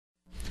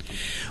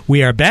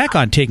We are back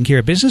on Taking Care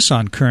of Business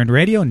on Koerner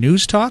Radio,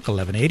 News Talk,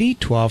 1180,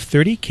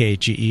 1230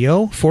 KGEO,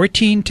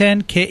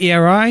 1410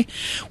 KERI,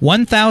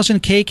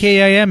 1000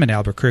 KKIM in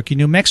Albuquerque,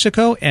 New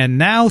Mexico, and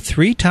now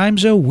 3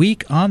 times a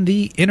week on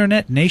the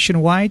Internet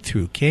nationwide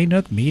through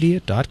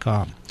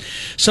knookmedia.com.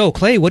 So,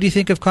 Clay, what do you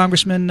think of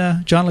Congressman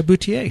John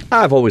Laboutier?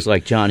 I've always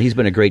liked John. He's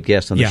been a great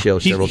guest on the show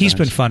several times. He's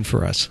been fun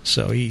for us.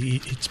 So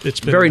it's been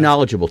very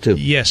knowledgeable, too.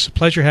 Yes,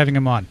 pleasure having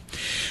him on.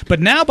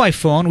 But now by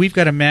phone, we've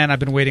got a man I've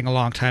been waiting a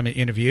long time to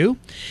interview.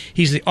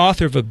 He's the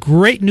author of a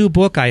great new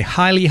book I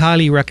highly,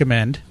 highly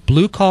recommend,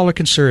 Blue Collar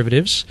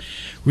Conservatives,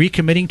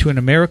 Recommitting to an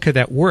America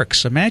That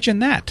Works. Imagine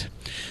that.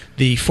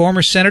 The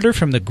former senator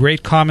from the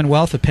great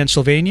Commonwealth of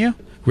Pennsylvania,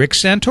 Rick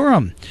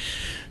Santorum.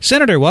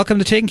 Senator, welcome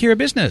to Taking Care of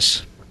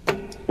Business.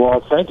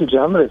 Well, thank you,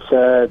 gentlemen.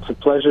 It's a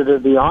pleasure to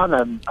be on.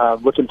 I'm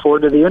looking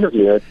forward to the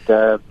interview. You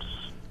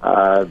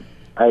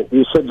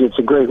said it's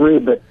a great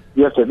read, but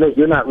you have to admit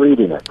you're not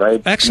reading it,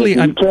 right? Actually,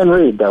 you can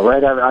read, though,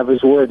 right? I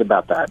was worried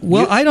about that.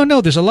 Well, I don't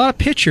know. There's a lot of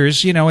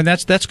pictures, and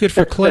that's good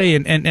for Clay,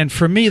 and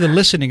for me, the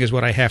listening is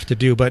what I have to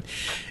do. But,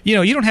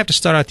 you don't have to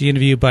start out the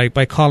interview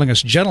by calling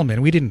us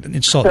gentlemen. We didn't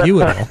insult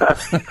you at all.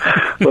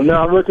 Well, no,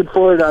 I'm looking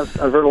forward. I've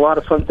heard a lot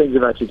of fun things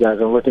about you guys.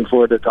 I'm looking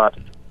forward to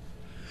talking.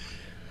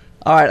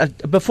 All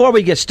right, before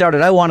we get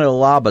started, I wanted to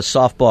lob a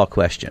softball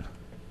question.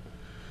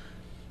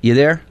 You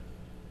there?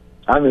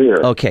 I'm here.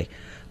 Okay.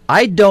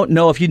 I don't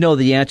know if you know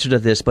the answer to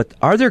this, but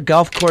are there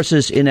golf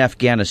courses in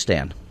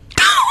Afghanistan?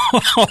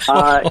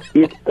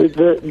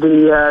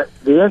 The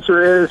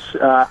answer is,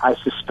 I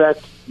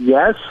suspect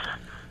yes,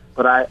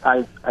 but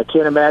I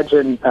can't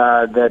imagine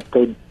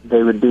that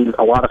they would be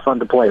a lot of fun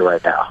to play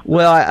right now.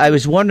 Well, I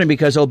was wondering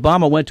because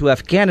Obama went to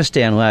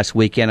Afghanistan last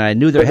weekend. I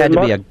knew there had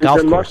to be a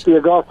golf course. There must be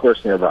a golf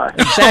course nearby.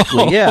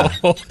 Exactly, yeah.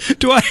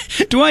 Do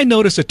I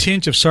notice a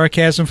tinge of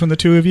sarcasm from the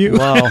two of you?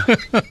 Well,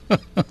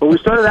 we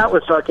started out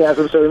with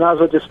sarcasm, so we might as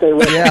well just stay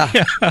with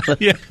it.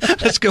 Yeah,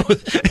 let's go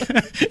with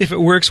if it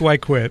works, why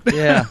quit?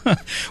 Yeah.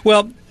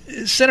 Well,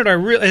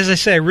 Senator, as I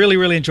say, I really,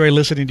 really enjoy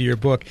listening to your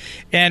book.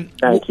 And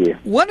thank you.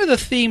 One of the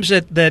themes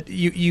that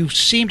you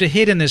seem to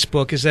hit in this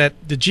book is that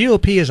the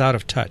GOP is out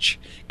of touch.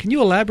 Can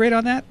you elaborate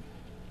on that?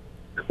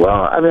 Well,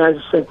 I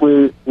just think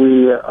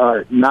we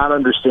are not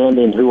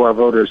understanding who our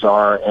voters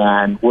are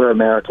and where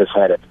America's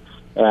headed.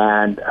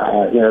 And,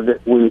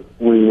 we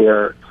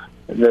are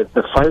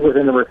the fight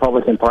within the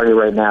Republican Party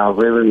right now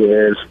really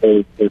is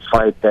a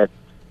fight that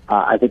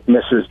I think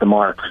misses the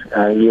mark.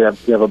 You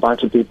have a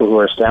bunch of people who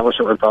are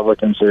establishment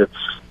Republicans who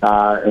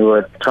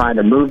are trying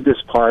to move this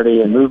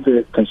party and move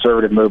the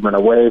conservative movement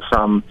away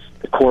from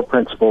the core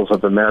principles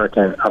of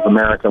America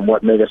and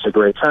what made us a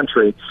great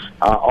country,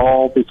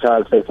 all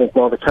because they think,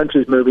 well, the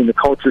country's moving, the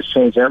culture's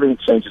changing, everything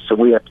changes, so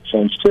we have to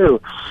change too.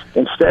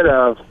 Instead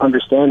of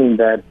understanding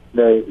that,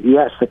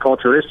 yes, the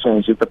culture is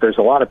changing, but there's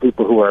a lot of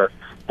people who are,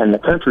 and the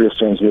country is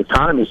changing, the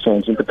economy is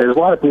changing, but there's a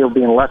lot of people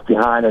being left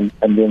behind and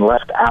being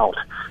left out.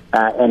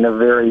 And they're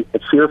very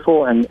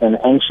fearful and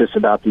anxious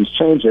about these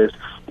changes.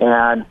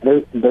 And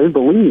they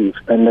believe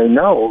and they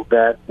know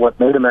that what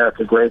made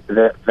America great,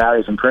 the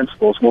values and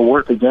principles, will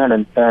work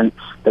again. And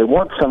they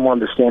want someone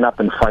to stand up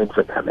and fight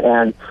for them.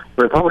 And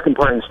the Republican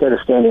Party, instead of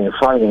standing and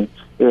fighting,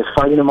 is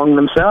fighting among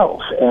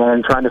themselves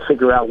and trying to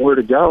figure out where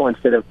to go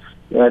instead of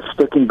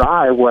sticking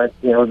by what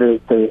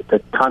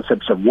the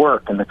concepts of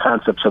work and the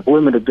concepts of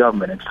limited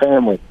government and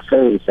family,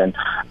 faith, and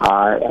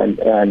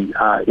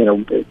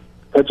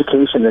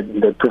education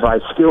that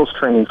provides skills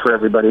training for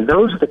everybody.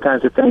 Those are the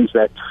kinds of things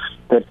that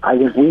I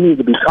think we need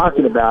to be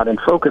talking about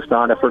and focused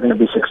on if we're going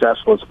to be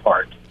successful as a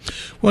party.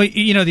 Well,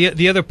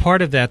 the other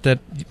part of that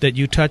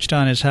you touched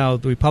on is how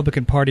the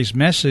Republican Party's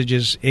message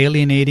is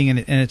alienating, and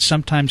it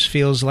sometimes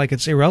feels like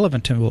it's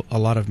irrelevant to a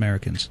lot of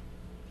Americans.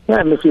 Yeah,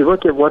 and if you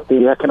look at what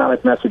the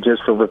economic message is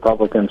for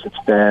Republicans, it's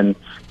been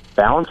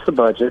balance the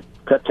budget,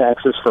 cut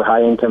taxes for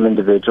high-income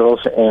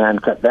individuals,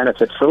 and cut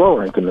benefits for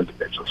lower-income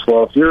individuals.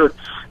 Well, if you're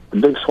the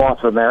big swath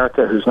of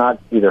America who's not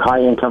either high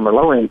income or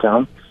low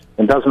income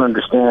and doesn't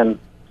understand,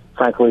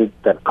 frankly,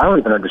 that I don't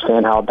even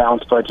understand how a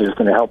balanced budget is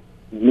going to help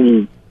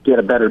me get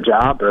a better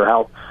job or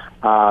help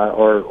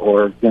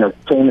or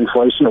tame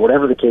inflation or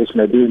whatever the case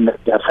may be,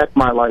 affect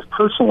my life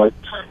personally,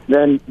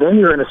 then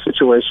you're in a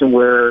situation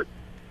where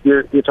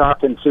you're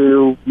talking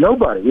to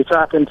nobody. You're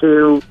talking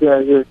to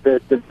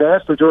the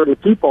vast majority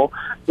of people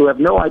who have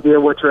no idea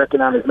what your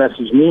economic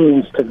message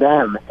means to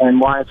them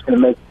and why it's going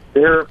to make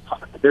their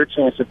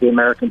chance of the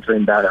American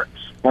dream better.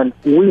 And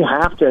we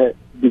have to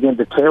begin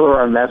to tailor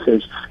our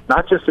message,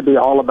 not just to be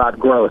all about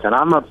growth. And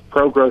I'm a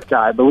pro-growth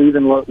guy. I believe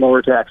in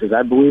lower taxes.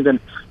 I believe in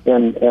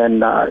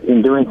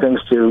doing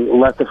things to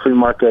let the free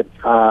market,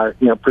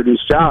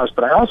 produce jobs.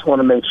 But I also want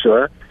to make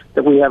sure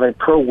that we have a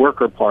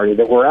pro-worker party,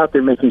 that we're out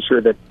there making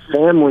sure that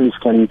families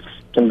can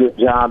get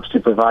jobs to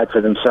provide for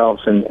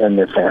themselves and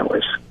their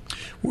families.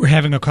 We're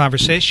having a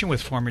conversation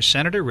with former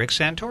Senator Rick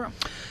Santorum.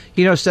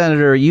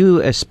 Senator,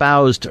 you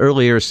espoused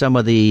earlier some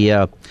of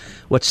the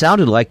what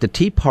sounded like the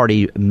Tea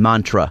Party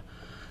mantra,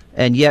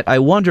 and yet I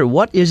wonder,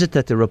 what is it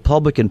that the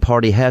Republican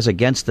Party has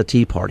against the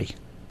Tea Party?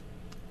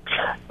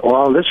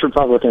 Well, this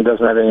Republican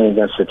doesn't have anything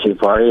against the Tea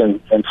Party,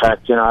 and in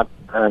fact,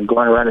 I'm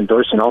going around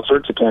endorsing all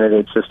sorts of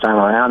candidates this time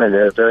around, and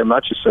they're very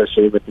much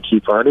associated with the Tea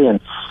Party, and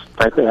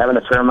frankly, having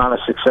a fair amount of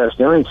success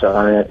doing so.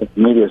 I mean, I think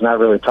the media is not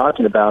really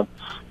talking about.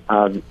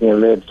 They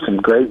had some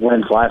great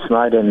wins last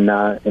night in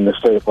the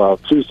state. Well,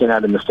 Tuesday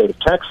night in the state of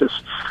Texas,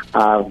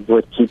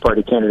 with Tea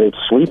Party candidates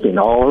sweeping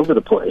all over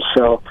the place.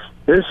 So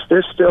there's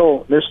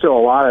still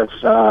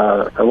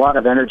a lot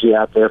of energy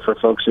out there for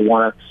folks who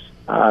want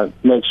to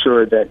make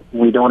sure that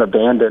we don't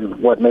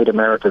abandon what made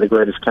America the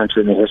greatest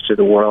country in the history of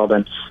the world.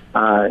 And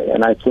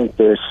I think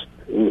I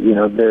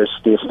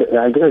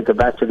got to go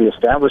back to the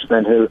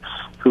establishment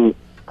who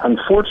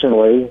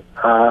unfortunately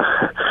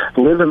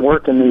live and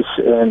work in these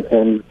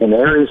in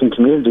areas and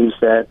communities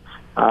that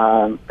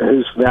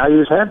whose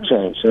values have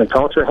changed and the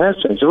culture has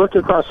changed. You look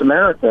across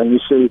America and you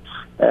see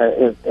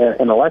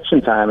in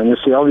election time, and you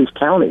see all these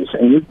counties,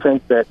 and you'd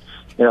think that,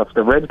 if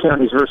the red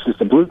counties versus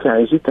the blue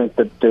counties, you'd think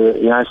that the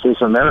United States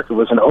of America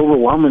was an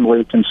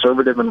overwhelmingly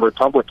conservative and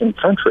Republican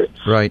country.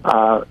 Right.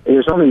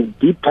 There's only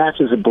deep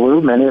patches of blue,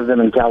 many of them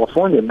in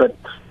California, but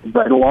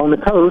along the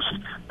coast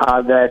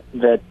that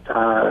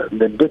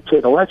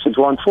dictate elections.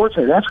 Well,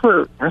 unfortunately, that's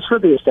where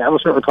the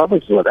establishment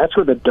Republicans live. That's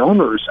where the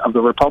donors of the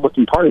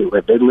Republican Party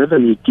live. They live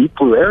in these deep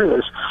blue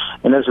areas,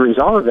 and as a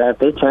result of that,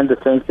 they tend to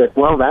think that,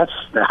 well, that's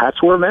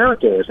where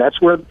America is.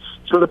 That's where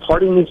the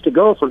party needs to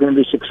go if we're going to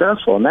be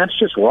successful, and that's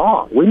just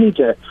wrong. We need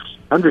to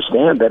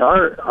understand that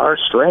our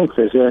strength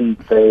is in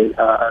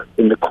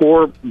the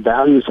core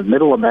values of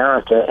Middle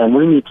America, and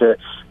we need to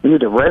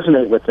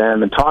resonate with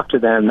them and talk to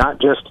them, not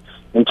just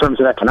in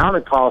terms of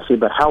economic policy,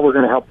 but how we're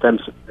going to help them,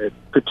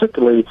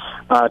 particularly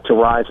to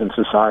rise in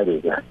society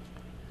again.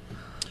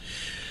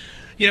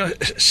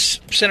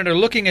 Senator,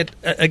 looking at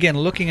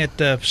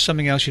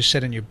something else you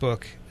said in your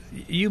book,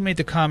 you made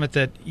the comment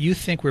that you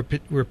think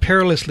we're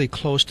perilously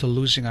close to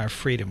losing our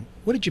freedom.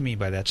 What did you mean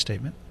by that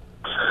statement?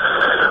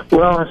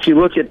 Well, if you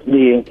look at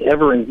the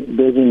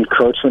ever-big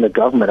encroachment of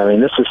government, I mean,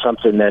 this is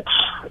something that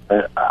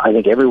I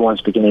think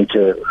everyone's beginning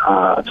to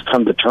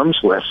come to terms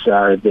with.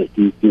 That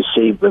you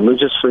see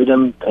religious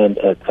freedom and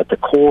at the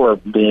core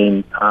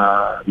being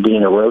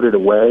eroded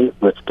away,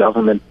 with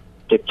government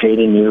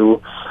dictating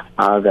you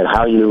that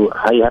how you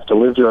have to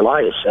live your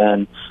life.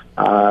 And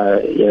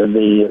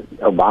the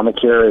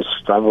Obamacare is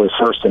probably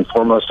first and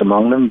foremost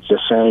among them,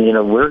 just saying,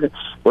 we're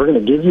going to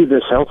give you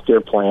this health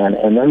care plan,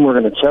 and then we're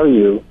going to tell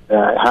you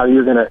how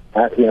you're going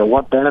to,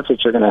 what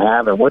benefits you're going to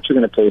have and what you're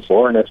going to pay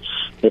for. And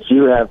if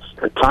you have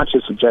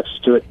conscious objections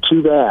to it,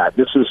 too bad.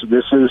 This is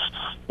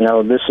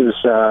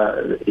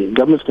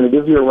government's going to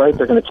give you a right.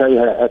 They're going to tell you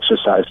how to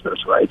exercise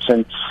those rights.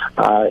 And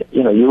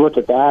you look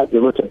at that. You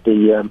look at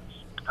the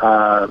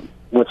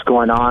what's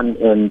going on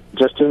in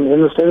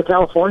the state of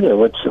California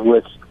with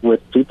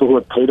people who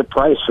have paid a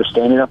price for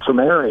standing up for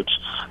marriage,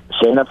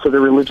 standing up for their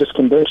religious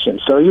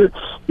convictions. So you're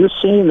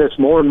seeing this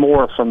more and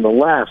more from the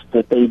left,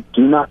 that they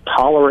do not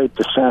tolerate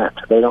dissent.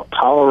 They don't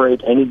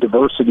tolerate any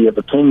diversity of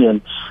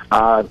opinion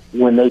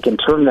when they can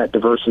turn that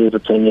diversity of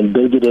opinion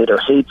bigoted or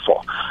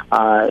hateful.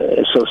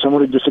 So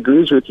someone who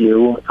disagrees with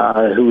you,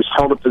 who's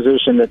held a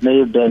position that may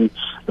have been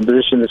a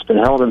position that's been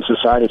held in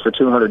society for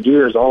 200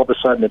 years, all of a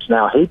sudden it's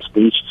now hate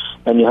speech,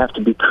 and you have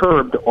to be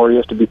curbed, or you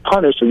have to be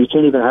punished, or you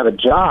can't even have a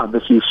job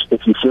if you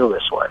feel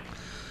this way.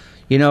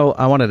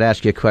 I wanted to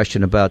ask you a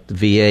question about the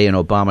VA and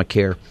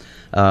Obamacare.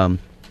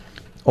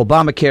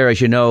 Obamacare, as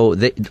you know,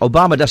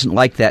 Obama doesn't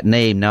like that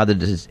name now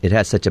that it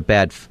has such a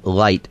bad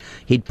light.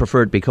 He'd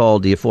prefer it to be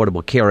called the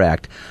Affordable Care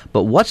Act.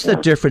 But what's the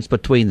difference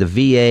between the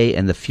VA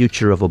and the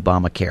future of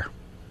Obamacare?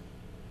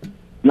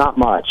 Not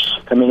much.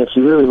 I mean, if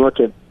you really look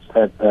at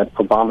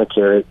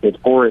Obamacare, it's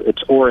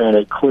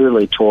oriented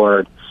clearly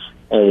toward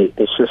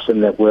a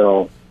system that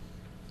will,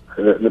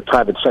 the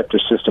private sector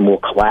system will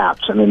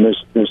collapse. I mean,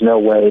 there's no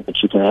way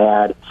that you can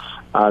add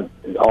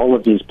all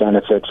of these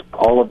benefits,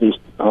 all of these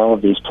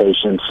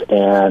patients,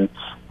 and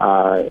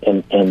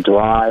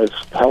drive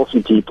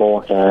healthy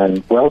people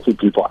and wealthy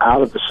people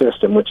out of the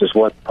system, which is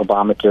what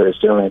Obamacare is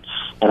doing,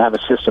 and have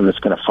a system that's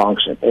going to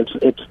function.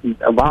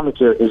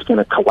 Obamacare is going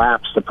to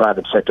collapse the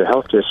private sector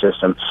healthcare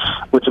system,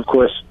 which of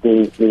course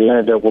the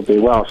antidote will be,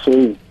 well,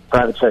 see,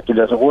 private sector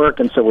doesn't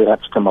work, and so we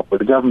have to come up with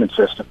a government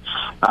system.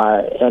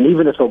 And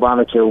even if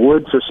Obamacare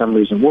would, for some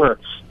reason, work,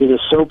 it is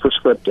so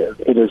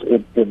prescriptive.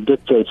 It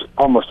dictates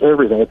almost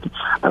everything. I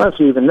don't know if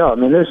you even know. I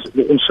mean,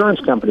 the insurance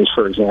companies,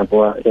 for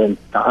example,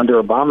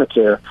 under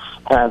Obamacare,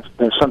 have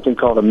something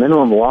called a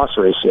minimum loss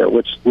ratio,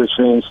 which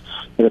means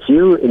that if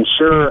you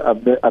insure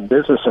a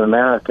business in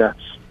America,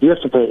 you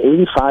have to pay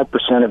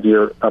 85%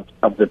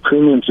 of the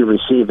premiums you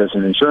receive as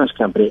an insurance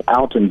company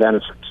out in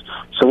benefits.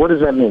 So what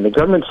does that mean? The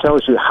government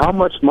tells you how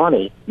much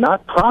money,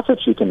 not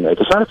profits, you can make.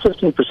 It's not a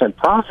 15%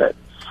 profit.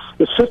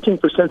 It's 15%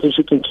 that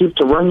you can keep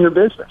to run your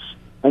business.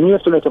 And you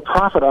have to make a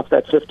profit off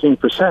that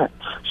 15%.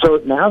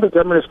 So now the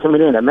government is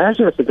coming in.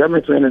 Imagine if the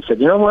government came in and said,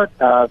 you know what,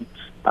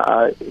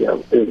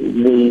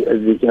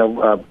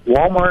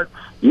 Walmart,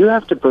 you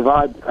have to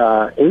provide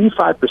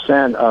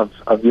 85%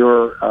 of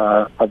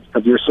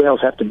your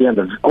sales have to be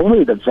on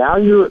only the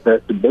value,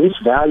 the base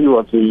value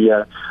of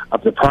the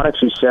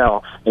products you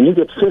sell, and you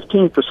get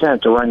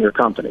 15% to run your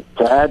company,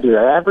 to add to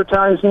your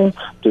advertising,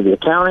 to the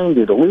accounting,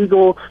 to the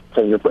legal,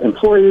 to your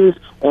employees,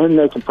 and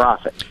make a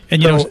profit.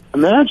 And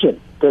imagine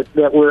that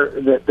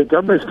the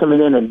government is coming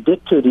in and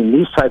dictating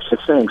these types of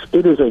things.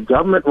 It is a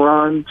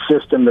government-run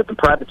system that the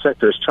private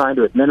sector is trying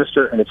to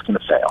administer, and it's going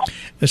to fail.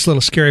 It's a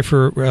little scary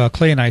for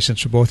Clay and I,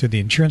 since we're both in the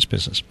insurance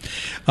business.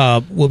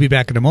 We'll be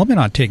back in a moment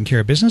on Taking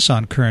Care of Business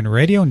on Koerner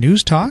Radio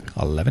News Talk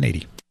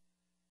 1180.